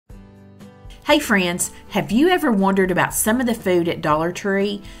Hey friends, have you ever wondered about some of the food at Dollar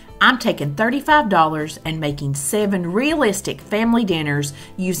Tree? I'm taking $35 and making 7 realistic family dinners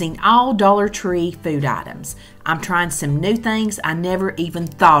using all Dollar Tree food items. I'm trying some new things I never even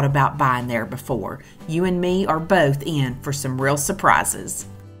thought about buying there before. You and me are both in for some real surprises.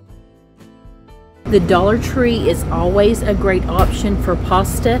 The Dollar Tree is always a great option for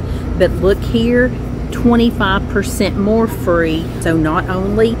pasta, but look here, 25% more free. So not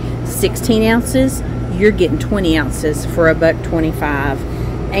only 16 ounces, you're getting 20 ounces for $1.25.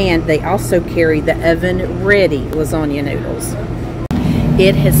 And they also carry the oven ready lasagna noodles.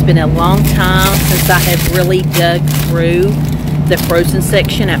 It has been a long time since I have really dug through the frozen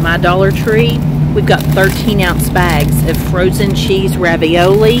section at my Dollar Tree. We've got 13-ounce bags of frozen cheese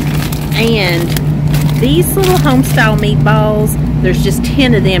ravioli and these little home-style meatballs. There's just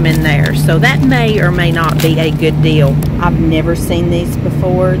 10 of them in there, so that may or may not be a good deal. I've never seen these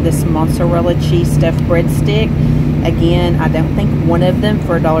before, this mozzarella cheese stuffed breadstick. Again, I don't think one of them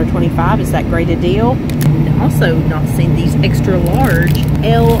for $1.25 is that great a deal. And also not seen these extra large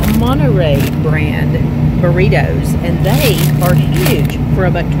El Monterey brand burritos, and they are huge for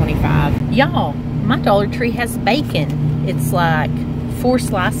 $1.25. Y'all, my Dollar Tree has bacon. It's like 4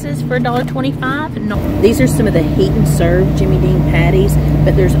 slices for $1.25. No, these are some of the heat and serve Jimmy Dean patties,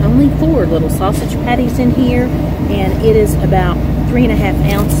 but there's only 4 little sausage patties in here, and it is about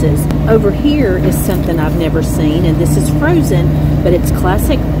 3.5 ounces. Over here is something I've never seen, and this is frozen, but it's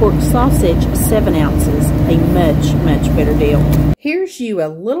classic pork sausage, 7 ounces. A much better deal. Here's you a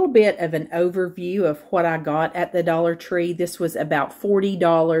little bit of an overview of what I got at the Dollar Tree. This was about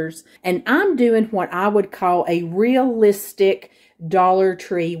 $40, and I'm doing what I would call a realistic Dollar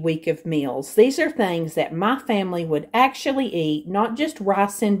Tree week of meals. These are things that my family would actually eat, not just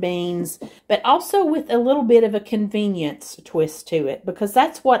rice and beans, but also with a little bit of a convenience twist to it, because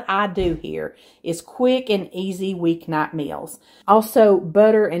that's what I do here, is quick and easy weeknight meals. Also,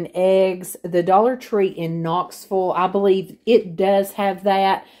 butter and eggs. The Dollar Tree in Knoxville, I believe it does have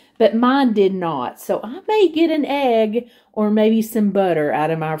that, but mine did not. So I may get an egg or maybe some butter out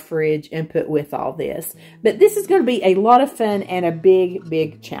of my fridge and put with all this. But this is going to be a lot of fun and a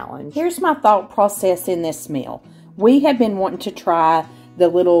big challenge. Here's my thought process in this meal. We have been wanting to try the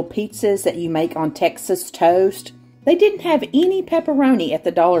little pizzas that you make on Texas toast. They didn't have any pepperoni at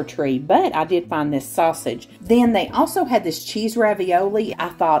the Dollar Tree, but I did find this sausage. Then they also had this cheese ravioli. I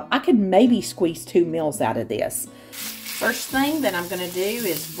thought I could maybe squeeze 2 meals out of this. First thing that I'm going to do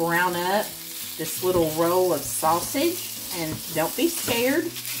is brown up this little roll of sausage. And don't be scared.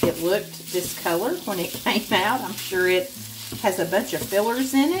 It looked this color when it came out. I'm sure it has a bunch of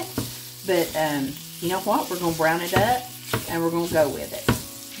fillers in it. But you know what? We're going to brown it up and we're going to go with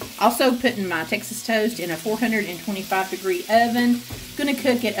it. Also putting my Texas toast in a 425-degree oven. Going to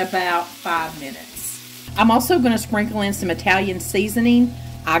cook it about 5 minutes. I'm also going to sprinkle in some Italian seasoning.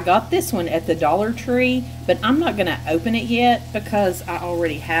 I got this one at the Dollar Tree, but I'm not going to open it yet because I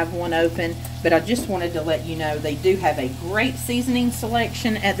already have one open. But I just wanted to let you know they do have a great seasoning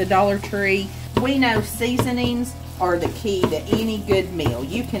selection at the Dollar Tree. We know seasonings are the key to any good meal.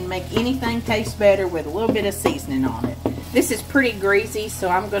 You can make anything taste better with a little bit of seasoning on it. This is pretty greasy, so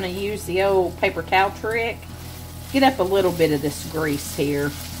I'm going to use the old paper towel trick. Get up a little bit of this grease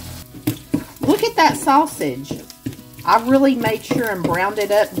here. Look at that sausage. I really made sure and browned it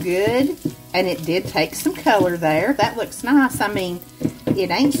up good, and it did take some color there. That looks nice. I mean,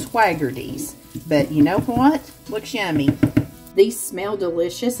 it ain't Swaggerty's, but you know what? Looks yummy. These smell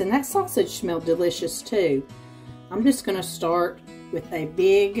delicious, and that sausage smelled delicious too. I'm just going to start with a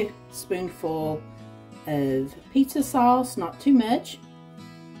big spoonful of pizza sauce, not too much.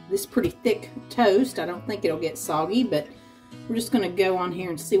 This is pretty thick toast. I don't think it'll get soggy, but we're just going to go on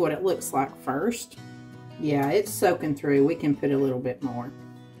here and see what it looks like first. Yeah, it's soaking through. We can put a little bit more.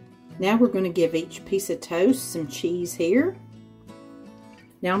 Now we're going to give each piece of toast some cheese here.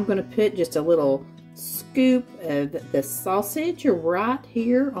 Now I'm going to put just a little scoop of the sausage right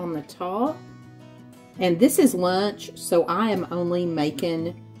here on the top. And this is lunch, so I am only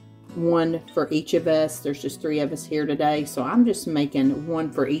making one for each of us. There's just 3 of us here today, so I'm just making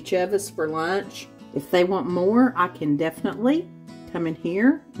one for each of us for lunch. If they want more, I can definitely come in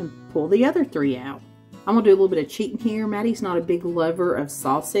here and pull the other 3 out. I'm going to do a little bit of cheating here. Maddie's not a big lover of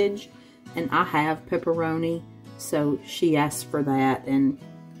sausage, and I have pepperoni, so she asked for that, and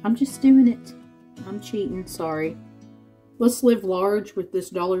I'm just doing it. I'm cheating, sorry. Let's live large with this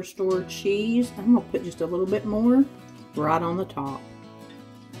dollar store cheese. I'm going to put just a little bit more right on the top.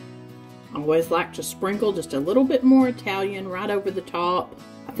 I always like to sprinkle just a little bit more Italian right over the top.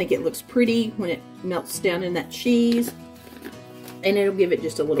 I think it looks pretty when it melts down in that cheese. and it'll give it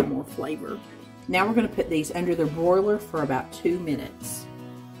just a little more flavor. Now we're going to put these under the broiler for about 2 minutes.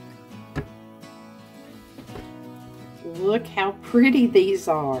 Look how pretty these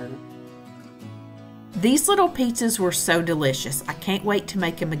are. These little pizzas were so delicious. I can't wait to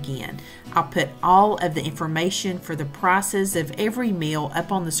make them again. I'll put all of the information for the prices of every meal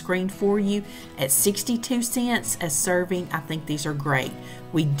up on the screen for you at 62 cents a serving. I think these are great.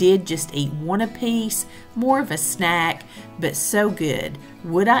 We did just eat one apiece, more of a snack, but so good.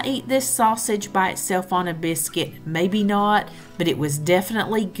 Would I eat this sausage by itself on a biscuit? Maybe not, but it was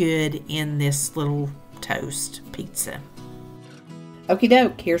definitely good in this little toast pizza. Okie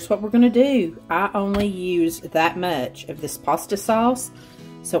doke, here's what we're going to do. I only use that much of this pasta sauce,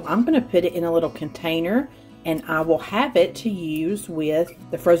 so I'm going to put it in a little container and I will have it to use with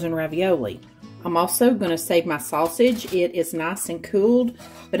the frozen ravioli. I'm also going to save my sausage. It is nice and cooled,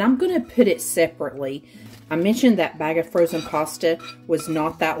 but I'm going to put it separately. I mentioned that bag of frozen pasta was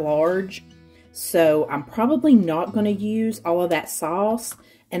not that large, so I'm probably not going to use all of that sauce,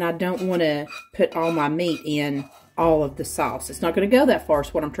 and I don't want to put all my meat in all of the sauce. It's not going to go that far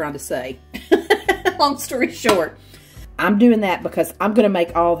is what I'm trying to say. Long story short, I'm doing that because I'm going to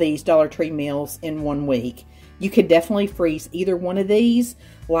make all these Dollar Tree meals in 1 week. You could definitely freeze either one of these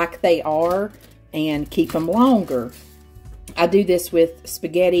like they are and keep them longer. I do this with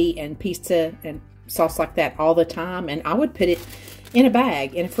spaghetti and pizza and sauce like that all the time, and I would put it in a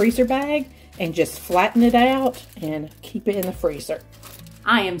bag, in a freezer bag, and just flatten it out and keep it in the freezer.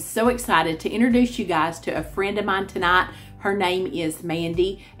 I am so excited to introduce you guys to a friend of mine tonight. Her name is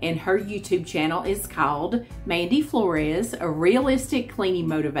Mandy, and her YouTube channel is called Mandy Flores, A Realistic Cleaning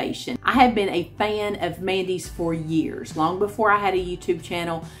Motivation. I have been a fan of Mandy's for years. Long before I had a YouTube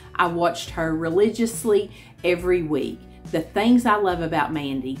channel, I watched her religiously every week. The things I love about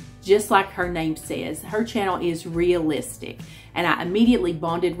Mandy, just like her name says, her channel is realistic, and I immediately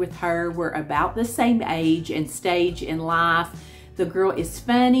bonded with her. We're about the same age and stage in life. The girl is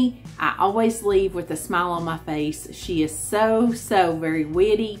funny. I always leave with a smile on my face. She is so very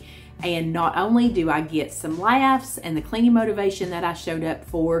witty. And not only do I get some laughs and the cleaning motivation that I showed up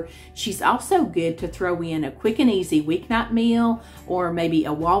for, she's also good to throw in a quick and easy weeknight meal, or maybe a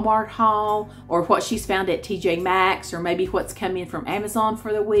Walmart haul, or what she's found at TJ Maxx, or maybe what's come in from Amazon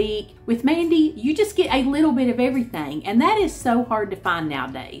for the week. With Mandy, you just get a little bit of everything, and that is so hard to find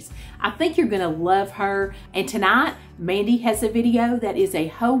nowadays. I think you're gonna love her. And tonight, Mandy has a video that is a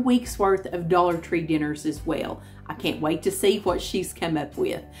whole week's worth of Dollar Tree dinners as well. I can't wait to see what she's come up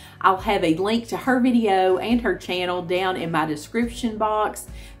with. I'll have a link to her video and her channel down in my description box.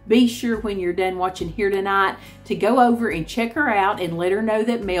 Be sure when you're done watching here tonight to go over and check her out and let her know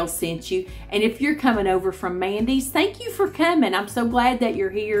that Mel sent you. And if you're coming over from Mandy's, thank you for coming. I'm so glad that you're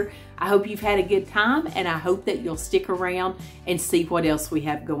here. I hope you've had a good time, and I hope that you'll stick around and see what else we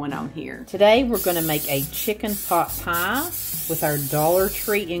have going on here. Today we're going to make a chicken pot pie with our Dollar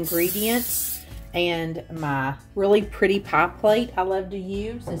Tree ingredients. And my really pretty pie plate I love to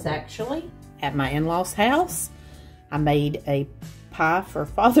use is actually at my in-laws' house. I made a pie for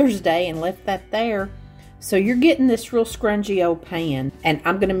Father's Day and left that there. So you're getting this real scrungy old pan. And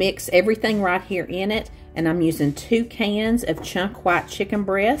I'm going to mix everything right here in it. And I'm using 2 cans of chunk white chicken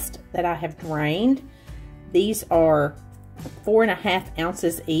breast that I have drained. These are 4.5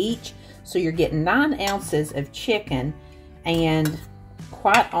 ounces each. So you're getting 9 ounces of chicken. And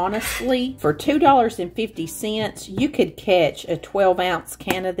quite honestly, for $2.50, you could catch a 12-ounce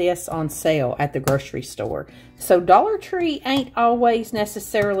can of this on sale at the grocery store. So Dollar Tree ain't always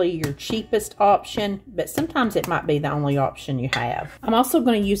necessarily your cheapest option, but sometimes it might be the only option you have. I'm also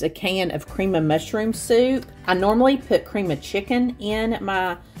going to use a can of cream of mushroom soup. I normally put cream of chicken in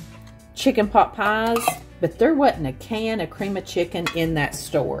my chicken pot pies, but there wasn't a can of cream of chicken in that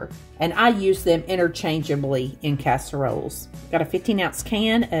store. And I use them interchangeably in casseroles. Got a 15-ounce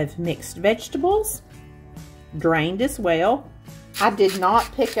can of mixed vegetables, drained as well. I did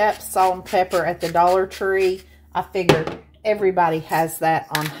not pick up salt and pepper at the Dollar Tree. I figured everybody has that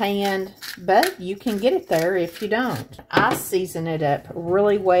on hand, but you can get it there if you don't. I season it up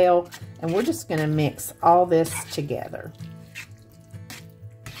really well, and we're just gonna mix all this together.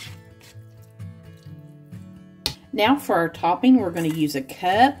 Now for our topping, we're going to use a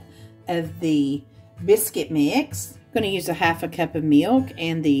cup of the biscuit mix. I'm going to use a 1/2 cup of milk,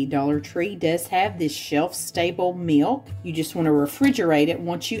 and the Dollar Tree does have this shelf-stable milk. You just want to refrigerate it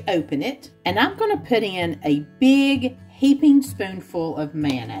once you open it. And I'm going to put in a big heaping spoonful of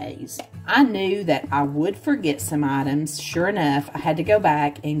mayonnaise. I knew that I would forget some items. Sure enough, I had to go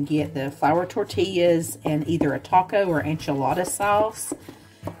back and get the flour tortillas and either a taco or enchilada sauce.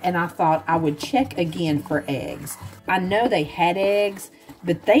 and I thought I would check again for eggs. I know they had eggs,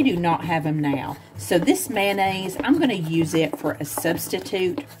 but they do not have them now. So this mayonnaise, I'm going to use it for a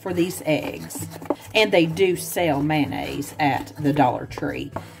substitute for these eggs. And they do sell mayonnaise at the Dollar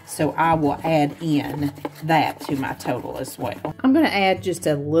Tree, so I will add in that to my total as well. I'm going to add just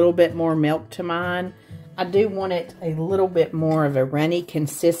a little bit more milk to mine. I do want it a little bit more of a runny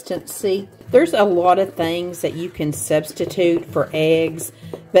consistency. There's a lot of things that you can substitute for eggs,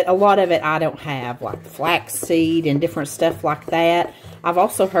 but a lot of it I don't have, like flaxseed and different stuff like that. I've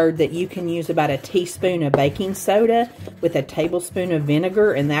also heard that you can use about a teaspoon of baking soda with a tablespoon of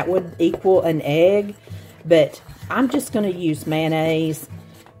vinegar, and that would equal an egg. But I'm just going to use mayonnaise.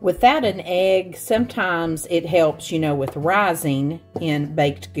 Without an egg, sometimes it helps, you know, with rising in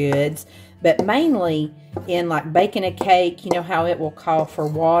baked goods. But mainly in like baking a cake, you know how it will call for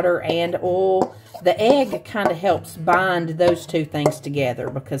water and oil. The egg kind of helps bind those two things together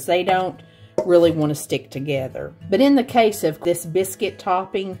because they don't really want to stick together. But in the case of this biscuit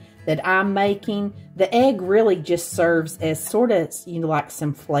topping that I'm making, the egg really just serves as sort of, you know, like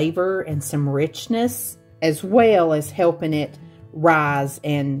some flavor and some richness, as well as helping it rise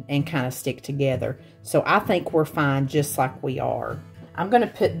and kind of stick together. So I think we're fine just like we are. I'm going to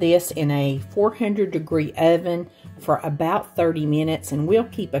put this in a 400-degree oven for about 30 minutes, and we'll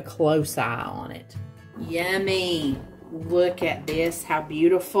keep a close eye on it. Yummy! Look at this, how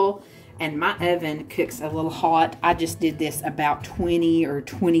beautiful. And my oven cooks a little hot. I just did this about 20 or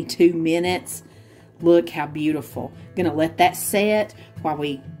 22 minutes. Look how beautiful. Going to let that set while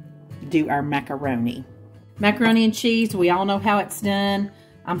we do our macaroni. Macaroni and cheese, we all know how it's done.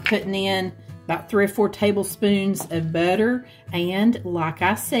 I'm putting in about 3 or 4 tablespoons of butter, and like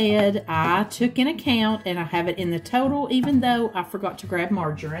I said, I took in account and I have it in the total, even though I forgot to grab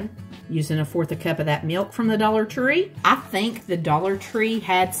margarine. Using 1/4 cup of that milk from the Dollar Tree. I think the Dollar Tree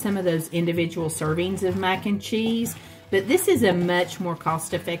had some of those individual servings of mac and cheese, but this is a much more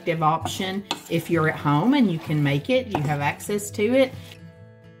cost-effective option if you're at home and you can make it, you have access to it.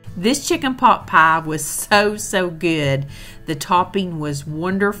 This chicken pot pie was so good. The topping was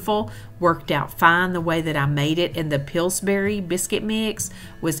wonderful, worked out fine the way that I made it, and the Pillsbury biscuit mix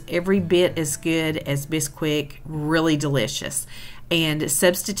was every bit as good as Biscuit, really delicious. And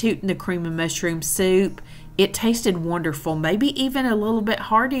substituting the cream of mushroom soup, it tasted wonderful, maybe even a little bit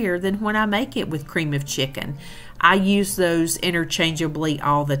heartier than when I make it with cream of chicken. I use those interchangeably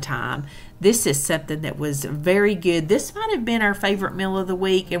all the time. This is something that was very good. This might have been our favorite meal of the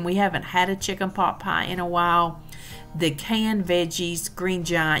week, and we haven't had a chicken pot pie in a while. The canned veggies, Green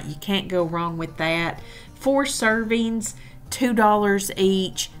Giant, you can't go wrong with that. 4 servings, $2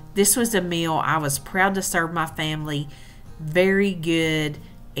 each. This was a meal I was proud to serve my family. Very good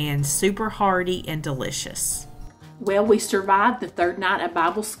and super hearty and delicious. Well, we survived the 3rd night of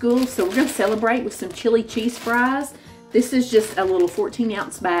Bible school, so we're going to celebrate with some chili cheese fries. This is just a little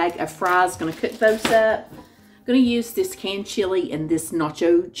 14-ounce bag of fries. Going to cook those up. I'm going to use this canned chili and this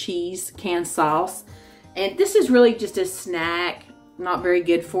nacho cheese canned sauce. And this is really just a snack, not very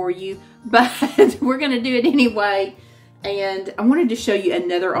good for you, but we're going to do it anyway. And I wanted to show you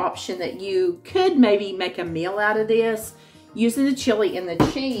another option that you could maybe make a meal out of this using the chili and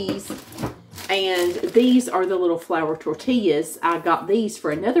the cheese. And these are the little flour tortillas. I got these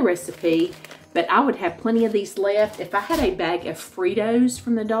for another recipe, but I would have plenty of these left. If I had a bag of Fritos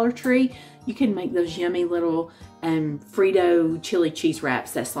from the Dollar Tree, you can make those yummy little Frito chili cheese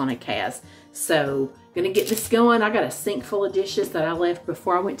wraps that Sonic has. So, gonna get this going. I got a sink full of dishes that I left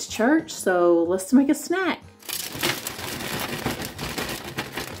before I went to church, so let's make a snack.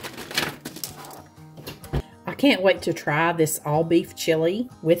 I can't wait to try this all beef chili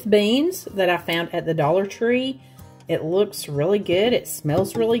with beans that I found at the Dollar Tree. It looks really good. It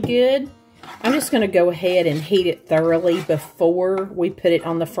smells really good. I'm just going to go ahead and heat it thoroughly before we put it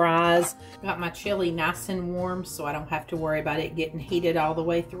on the fries. Got my chili nice and warm so I don't have to worry about it getting heated all the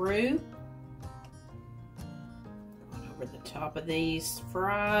way through. Over the top of these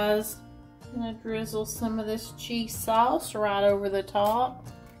fries, I'm going to drizzle some of this cheese sauce right over the top.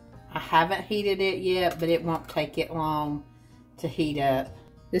 I haven't heated it yet, but it won't take it long to heat up.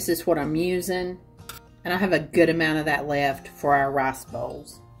 This is what I'm using, and I have a good amount of that left for our rice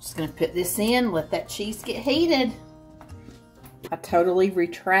bowls. Just gonna put this in, let that cheese get heated. I totally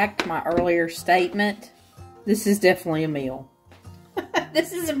retract my earlier statement. This is definitely a meal.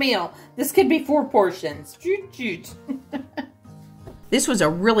 This is a meal. This could be 4 portions. Shoot, shoot. This was a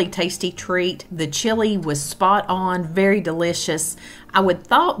really tasty treat. The chili was spot on, very delicious. I would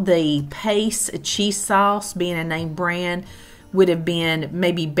thought the Pace cheese sauce, being a name brand, would have been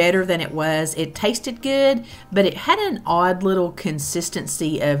maybe better than it was. It tasted good, but it had an odd little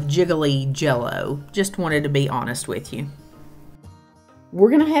consistency of jiggly jello. Just wanted to be honest with you. We're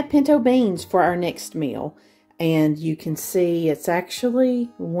going to have pinto beans for our next meal. And you can see it's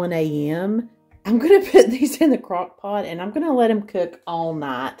actually 1 a.m. I'm going to put these in the crock pot and I'm going to let them cook all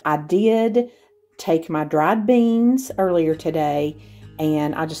night. I did take my dried beans earlier today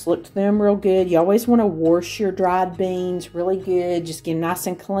and I just looked at them real good. You always want to wash your dried beans really good. Just get them nice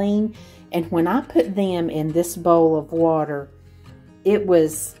and clean. And when I put them in this bowl of water, it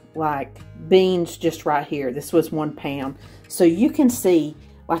was like beans just right here. This was 1 pound. So you can see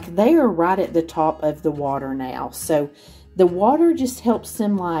like they are right at the top of the water now. So the water just helps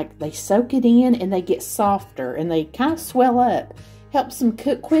them, like they soak it in and they get softer and they kind of swell up. Helps them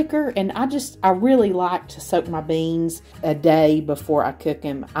cook quicker. And I really like to soak my beans a day before I cook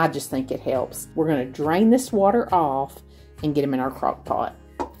them. I just think it helps. We're going to drain this water off and get them in our crock pot.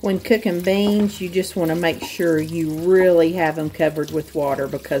 When cooking beans, you just want to make sure you really have them covered with water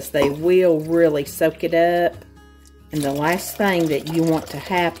because they will really soak it up. And the last thing that you want to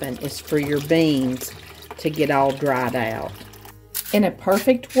happen is for your beans to get all dried out. In a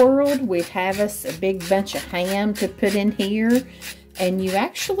perfect world, we'd have us a big bunch of ham to put in here. And you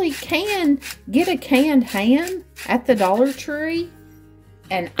actually can get a canned ham at the Dollar Tree.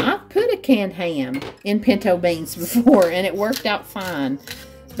 And I've put a canned ham in pinto beans before and it worked out fine.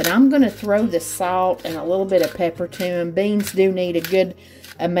 But I'm going to throw the salt and a little bit of pepper to them. Beans do need a good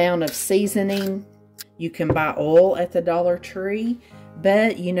amount of seasoning. You can buy oil at the Dollar Tree,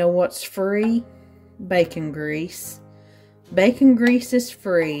 but you know what's free? Bacon grease. Bacon grease is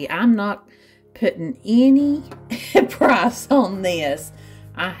free. I'm not putting any price on this.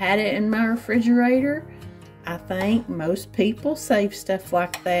 I had it in my refrigerator. I think most people save stuff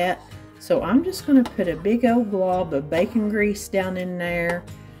like that. So I'm just going to put a big old glob of bacon grease down in there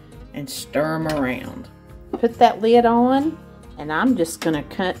and stir them around. Put that lid on. And I'm just going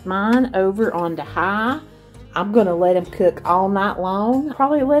to cut mine over onto high. I'm going to let them cook all night long.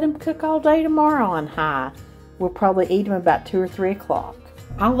 Probably let them cook all day tomorrow on high. We'll probably eat them about 2 or 3 o'clock.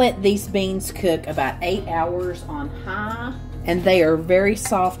 I'll let these beans cook about 8 hours on high. And they are very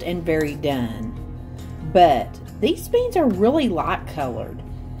soft and very done. But these beans are really light colored.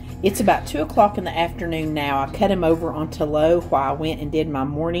 It's about 2 o'clock in the afternoon now. I cut them over onto low while I went and did my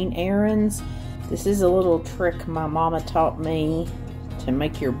morning errands. This is a little trick my mama taught me to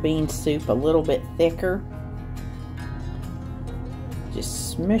make your bean soup a little bit thicker.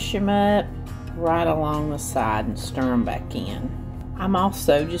 Just smush them up right along the side and stir them back in. I'm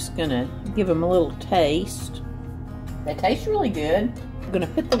also just going to give them a little taste. They taste really good. I'm going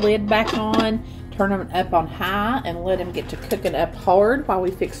to put the lid back on, turn them up on high, and let them get to cooking up hard while we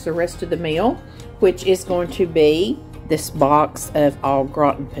fix the rest of the meal, which is going to be this box of au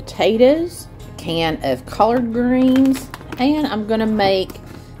gratin potatoes, can of collard greens, and I'm going to make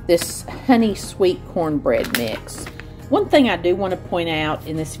this honey sweet cornbread mix. One thing I do want to point out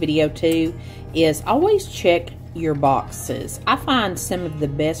in this video too is always check your boxes. I find some of the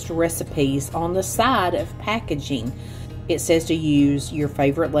best recipes on the side of packaging. It says to use your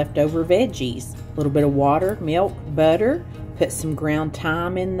favorite leftover veggies, a little bit of water, milk, butter, put some ground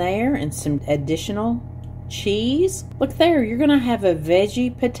thyme in there and some additional cheese. Look there, you're gonna have a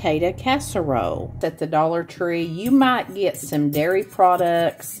veggie potato casserole. At the Dollar Tree, you might get some dairy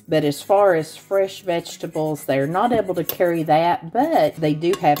products, but as far as fresh vegetables, they're not able to carry that, but they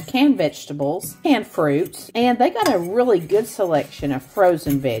do have canned vegetables, canned fruits, and they got a really good selection of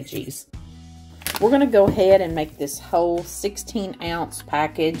frozen veggies. We're going to go ahead and make this whole 16-ounce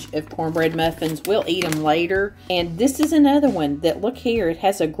package of cornbread muffins. We'll eat them later. And this is another one that, look here, it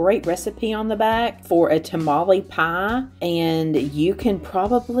has a great recipe on the back for a tamale pie. And you can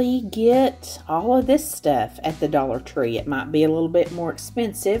probably get all of this stuff at the Dollar Tree. It might be a little bit more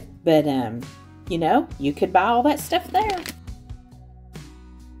expensive, but, you know, you could buy all that stuff there.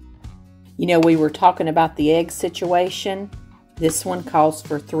 You know, we were talking about the egg situation. This one calls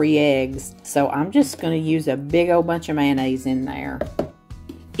for 3 eggs, so I'm just going to use a big old bunch of mayonnaise in there.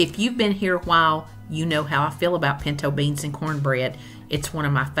 If you've been here a while, you know how I feel about pinto beans and cornbread. It's one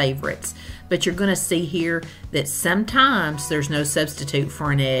of my favorites. But you're going to see here that sometimes there's no substitute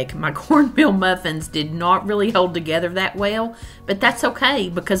for an egg. My cornmeal muffins did not really hold together that well, but that's okay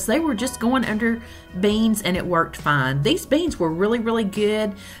because they were just going under beans and it worked fine. These beans were really, really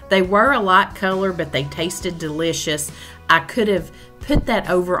good. They were a light color, but they tasted delicious. I could have put that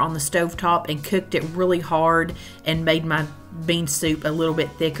over on the stovetop and cooked it really hard and made my bean soup a little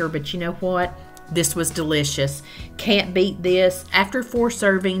bit thicker, but you know what? This was delicious. Can't beat this. After 4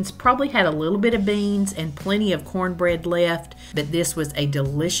 servings, probably had a little bit of beans and plenty of cornbread left, but this was a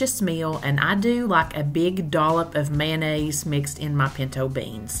delicious meal, and I do like a big dollop of mayonnaise mixed in my pinto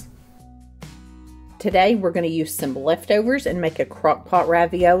beans. Today we're going to use some leftovers and make a crock pot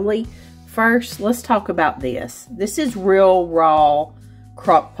ravioli. First, let's talk about this. This is real raw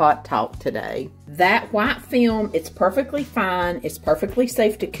crock pot talk today. That white film, it's perfectly fine. It's perfectly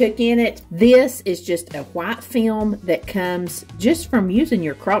safe to cook in it. This is just a white film that comes just from using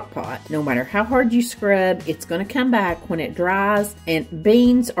your crock pot. No matter how hard you scrub, it's going to come back when it dries. And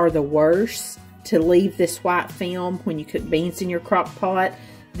beans are the worst to leave this white film when you cook beans in your crock pot.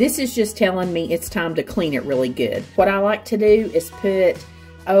 This is just telling me it's time to clean it really good. What I like to do is put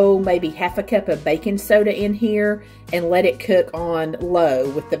maybe half a cup of baking soda in here and let it cook on low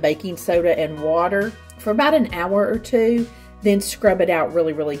with the baking soda and water for about an hour or 2, then scrub it out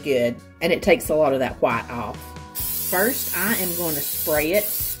really, really good. And it takes a lot of that white off. First, I am going to spray it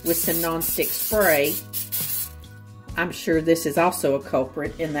with some nonstick spray. I'm sure this is also a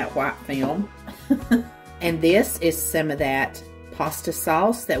culprit in that white film. And this is some of that pasta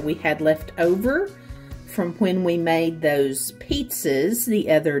sauce that we had left over from when we made those pizzas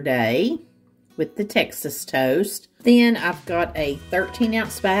the other day with the Texas toast. Then I've got a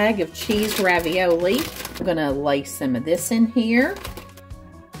 13-ounce bag of cheese ravioli. I'm gonna lay some of this in here.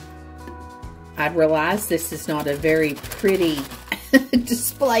 I realize this is not a very pretty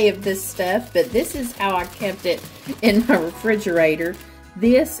display of this stuff, but this is how I kept it in my refrigerator.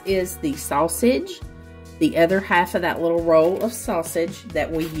 This is the sausage. The other half of that little roll of sausage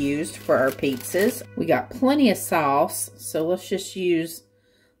that we used for our pizzas. We got plenty of sauce, so let's just use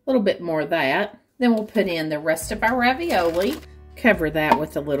a little bit more of that. Then we'll put in the rest of our ravioli, cover that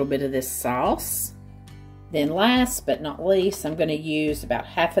with a little bit of this sauce. Then last but not least, I'm going to use about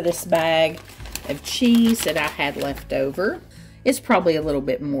half of this bag of cheese that I had left over. It's probably a little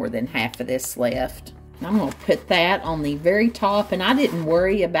bit more than half of this left. I'm going to put that on the very top, and I didn't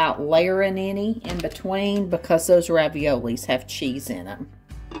worry about layering any in between because those raviolis have cheese in them.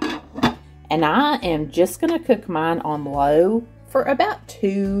 And I am just going to cook mine on low for about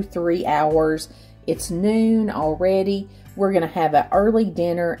 2-3 hours. It's noon already. We're going to have an early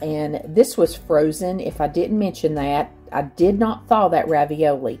dinner, and this was frozen. If I didn't mention that, I did not thaw that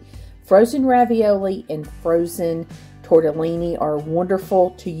ravioli. Frozen ravioli and frozen tortellini are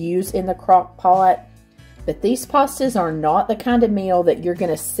wonderful to use in the crock pot. But these pastas are not the kind of meal that you're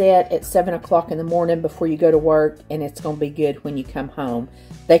going to set at 7 o'clock in the morning before you go to work and it's going to be good when you come home.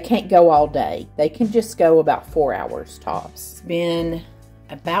 They can't go all day. They can just go about 4 hours tops. It's been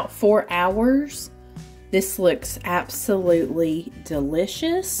about 4 hours. This looks absolutely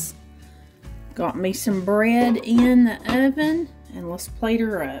delicious. Got me some bread in the oven, and let's plate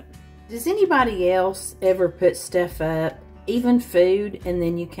her up. Does anybody else ever put stuff up, even food, and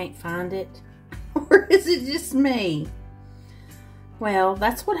then you can't find it? Or is it just me? Well,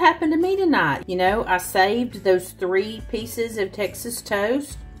 that's what happened to me tonight. You know, I saved those 3 pieces of Texas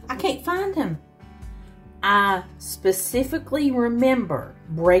toast. I can't find them. I specifically remember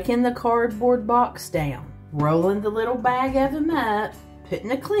breaking the cardboard box down, rolling the little bag of them up,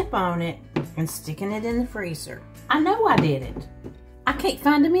 putting a clip on it, and sticking it in the freezer. I know I did it. I can't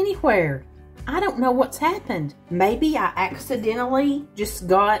find them anywhere. I don't know what's happened. Maybe I accidentally just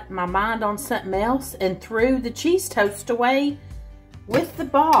got my mind on something else and threw the cheese toast away with the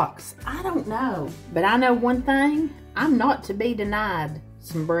box. I don't know. But I know one thing. I'm not to be denied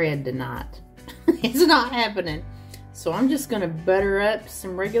some bread tonight. It's not happening. So I'm just going to butter up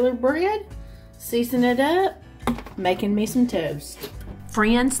some regular bread, season it up, making me some toast.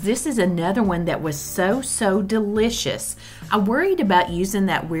 Friends, this is another one that was so delicious. I worried about using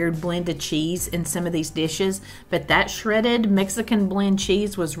that weird blend of cheese in some of these dishes, but that shredded Mexican blend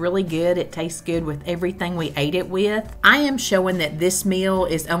cheese was really good. It tastes good with everything we ate it with. I am showing that this meal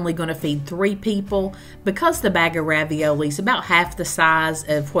is only going to feed 3 people because the bag of ravioli is about half the size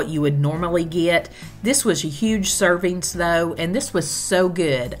of what you would normally get. This was a huge servings though, and this was so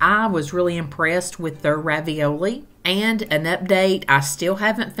good. I was really impressed with their ravioli. And an update, I still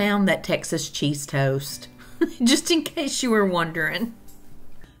haven't found that Texas cheese toast. Just in case you were wondering.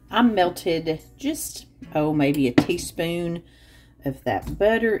 I melted just, maybe a teaspoon of that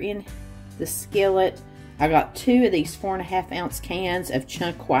butter in the skillet. I got 2 of these 4.5-ounce cans of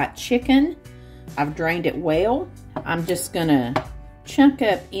chunk white chicken. I've drained it well. I'm just gonna chunk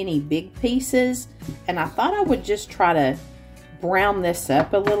up any big pieces. And I thought I would just try to brown this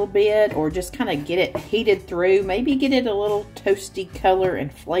up a little bit, or just kind of get it heated through, maybe get it a little toasty color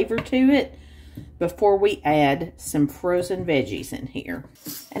and flavor to it. before we add some frozen veggies in here.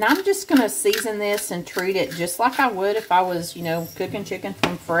 And I'm just going to season this and treat it just like I would if I was, you know, cooking chicken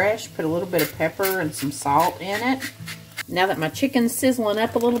from fresh. Put a little bit of pepper and some salt in it. Now that my chicken's sizzling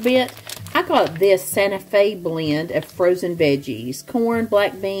up a little bit, I got this Santa Fe blend of frozen veggies. Corn,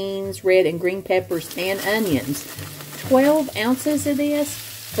 black beans, red and green peppers, and onions. 12 ounces of this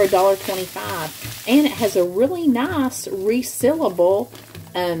for $1.25. And it has a really nice resealable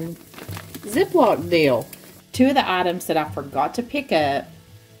Ziploc deal. Two of the items that I forgot to pick up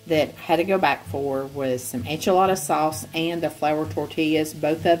that I had to go back for was some enchilada sauce and the flour tortillas,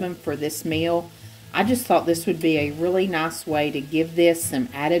 both of them for this meal. I just thought this would be a really nice way to give this some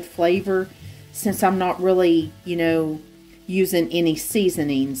added flavor since I'm not really, you know, using any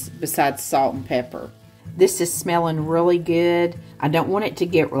seasonings besides salt and pepper. This is smelling really good. I don't want it to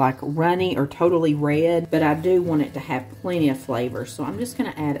get like runny or totally red, but I do want it to have plenty of flavor. So I'm just going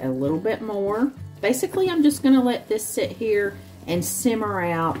to add a little bit more. Basically, I'm just going to let this sit here and simmer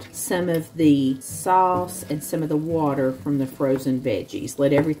out some of the sauce and some of the water from the frozen veggies.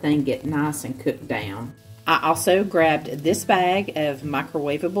 Let everything get nice and cooked down. I also grabbed this bag of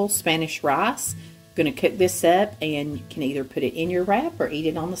microwavable Spanish rice. I'm going to cook this up and you can either put it in your wrap or eat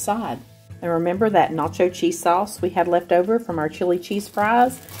it on the side. And remember that nacho cheese sauce we had left over from our chili cheese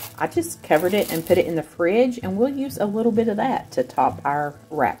fries? I just covered it and put it in the fridge, and we'll use a little bit of that to top our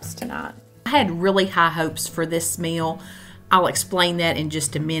wraps tonight. I had really high hopes for this meal. I'll explain that in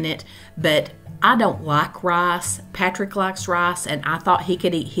just a minute, but I don't like rice. Patrick likes rice, and I thought he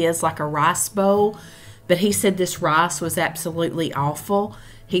could eat his like a rice bowl, but he said this rice was absolutely awful.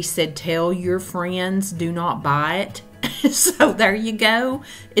 He said, tell your friends, do not buy it. So there you go,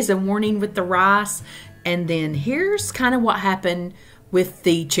 is a warning with the rice. And then here's kind of what happened with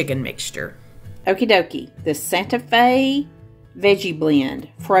the chicken mixture. Okie dokie, the Santa Fe veggie blend,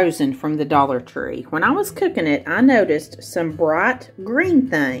 frozen from the Dollar Tree. When I was cooking it, I noticed some bright green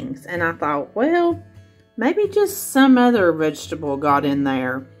things, and I thought, well, maybe just some other vegetable got in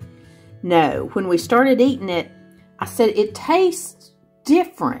there. No, when we started eating it, I said, it tastes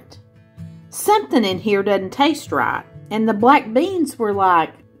different. Something in here doesn't taste right. And the black beans were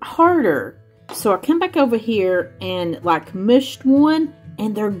like harder. So I come back over here and like mushed one,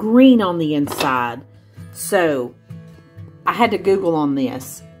 and they're green on the inside. So I had to Google on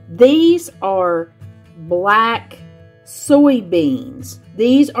this. These are black soybeans.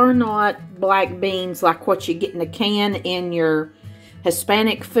 These are not black beans like what you get in a can in your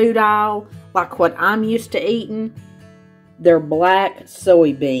Hispanic food aisle, like what I'm used to eating. They're black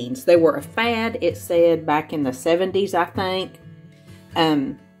soybeans. They were a fad, it said, back in the 70s, I think.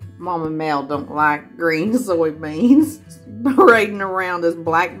 Mom and Mel don't like green soybeans parading around as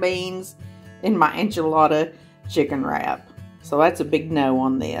black beans in my enchilada chicken wrap. So that's a big no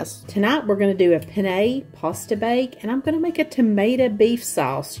on this. Tonight we're going to do a penne pasta bake, and I'm going to make a tomato beef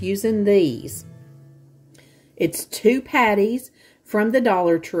sauce using these. It's 2 patties from the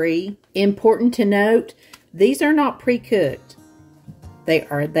Dollar Tree. Important to note, these are not pre-cooked.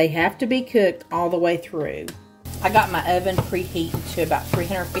 They have to be cooked all the way through. I got my oven preheated to about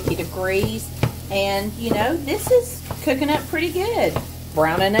 350 degrees, and you know, this is cooking up pretty good.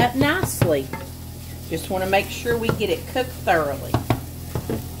 Browning up nicely. Just want to make sure we get it cooked thoroughly.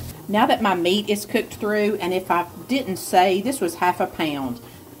 Now that my meat is cooked through, and if I didn't say, this was half a pound.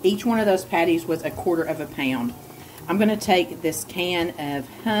 Each one of those patties was 1/4 pound. I'm going to take this can of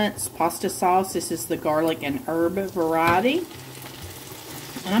Hunt's pasta sauce. This is the garlic and herb variety.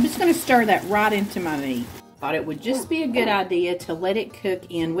 And I'm just going to stir that right into my meat. Thought it would just be a good idea to let it cook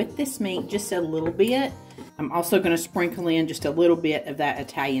in with this meat just a little bit. I'm also going to sprinkle in just a little bit of that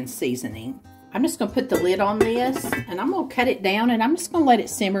Italian seasoning. I'm just going to put the lid on this, and I'm going to cut it down, and I'm just going to let it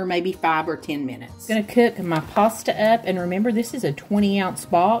simmer maybe 5 or 10 minutes. I'm going to cook my pasta up, and remember, this is a 20-ounce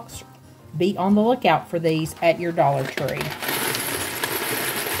box. Be on the lookout for these at your Dollar Tree.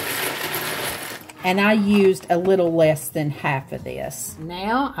 And I used a little less than half of this.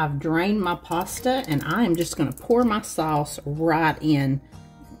 Now I've drained my pasta, and I am just going to pour my sauce right in.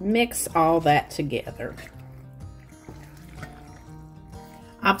 Mix all that together.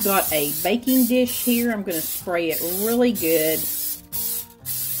 I've got a baking dish here. I'm going to spray it really good.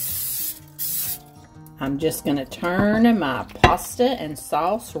 I'm just going to turn my pasta and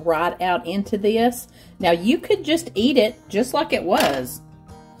sauce right out into this. Now, you could just eat it just like it was.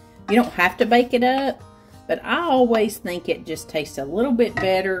 You don't have to bake it up, but I always think it just tastes a little bit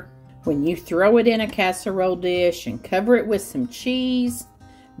better when you throw it in a casserole dish and cover it with some cheese,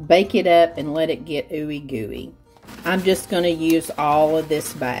 bake it up, and let it get ooey gooey. I'm just going to use all of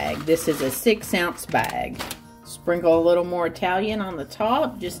this bag. This is a 6-ounce bag. Sprinkle a little more Italian on the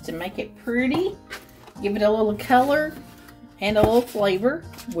top just to make it pretty. Give it a little color and a little flavor.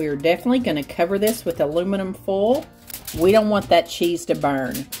 We're definitely going to cover this with aluminum foil. We don't want that cheese to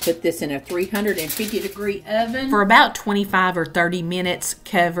burn. Put this in a 350-degree oven for about 25 or 30 minutes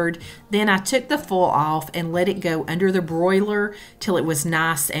covered. Then I took the foil off and let it go under the broiler till it was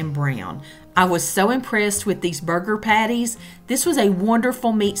nice and brown. I was so impressed with these burger patties. This was a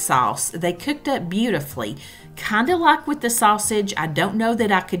wonderful meat sauce. They cooked up beautifully. Kind of like with the sausage, I don't know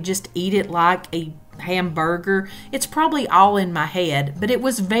that I could just eat it like a hamburger. It's probably all in my head, but it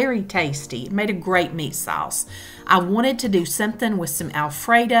was very tasty. It made a great meat sauce. I wanted to do something with some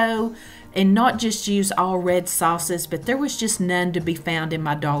Alfredo and not just use all red sauces, but there was just none to be found in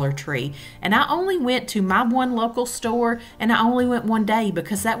my Dollar Tree. And I only went to my one local store, and I only went one day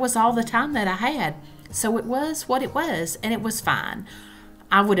because that was all the time that I had. So it was what it was, and it was fine.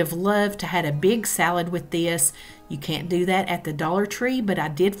 I would have loved to have had a big salad with this. You can't do that at the Dollar Tree, but I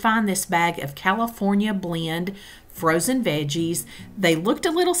did find this bag of California Blend frozen veggies. They looked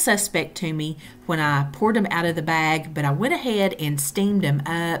a little suspect to me when I poured them out of the bag, but I went ahead and steamed them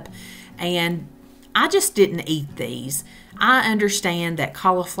up, and I just didn't eat these. I understand that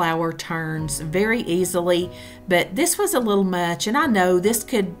cauliflower turns very easily, but this was a little much, and I know this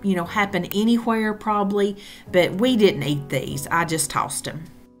could, happen anywhere probably, but we didn't eat these. I just tossed them.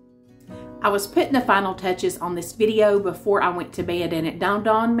 I was putting the final touches on this video before I went to bed, and it dawned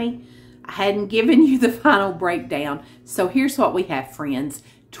on me I hadn't given you the final breakdown. So here's what we have, friends.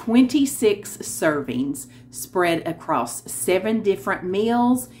 26 servings spread across 7 different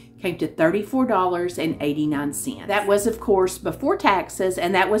meals. Came to $34.89. That was, of course, before taxes,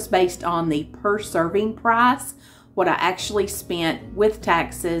 and that was based on the per serving price. What I actually spent with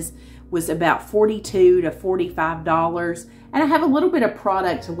taxes was about $42 to $45. And I have a little bit of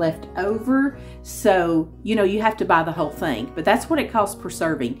product left over, so you have to buy the whole thing, but that's what it costs per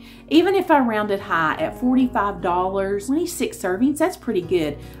serving. Even if I rounded high at $45, 26 servings, that's pretty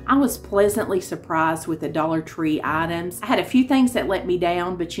good. I was pleasantly surprised with the Dollar Tree items. I had a few things that let me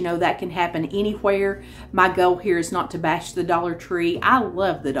down, but that can happen anywhere. My goal here is not to bash the Dollar Tree. I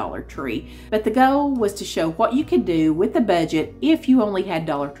love the Dollar Tree, but the goal was to show what you could do with the budget if you only had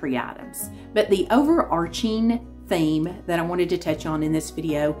Dollar Tree items. But the overarching theme that I wanted to touch on in this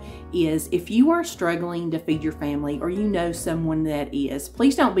video is if you are struggling to feed your family or you know someone that is,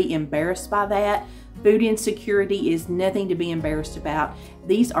 please don't be embarrassed by that. Food insecurity is nothing to be embarrassed about.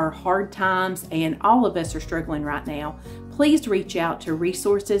 These are hard times and all of us are struggling right now. Please reach out to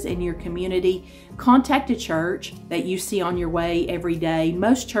resources in your community. Contact a church that you see on your way every day.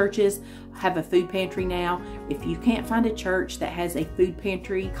 Most churches have a food pantry now. If you can't find a church that has a food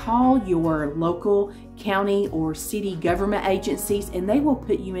pantry, call your local county or city government agencies and they will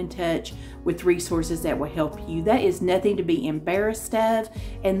put you in touch with resources that will help you. That is nothing to be embarrassed of,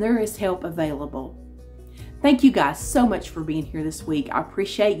 and there is help available. Thank you guys so much for being here this week. I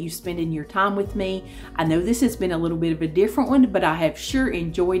appreciate you spending your time with me. I know this has been a little bit of a different one, but I have sure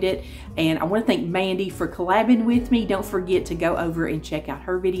enjoyed it. And I want to thank Mandy for collabing with me. Don't forget to go over and check out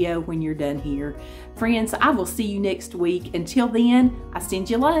her video when you're done here. Friends, I will see you next week. Until then, I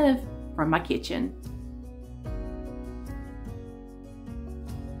send you love from my kitchen.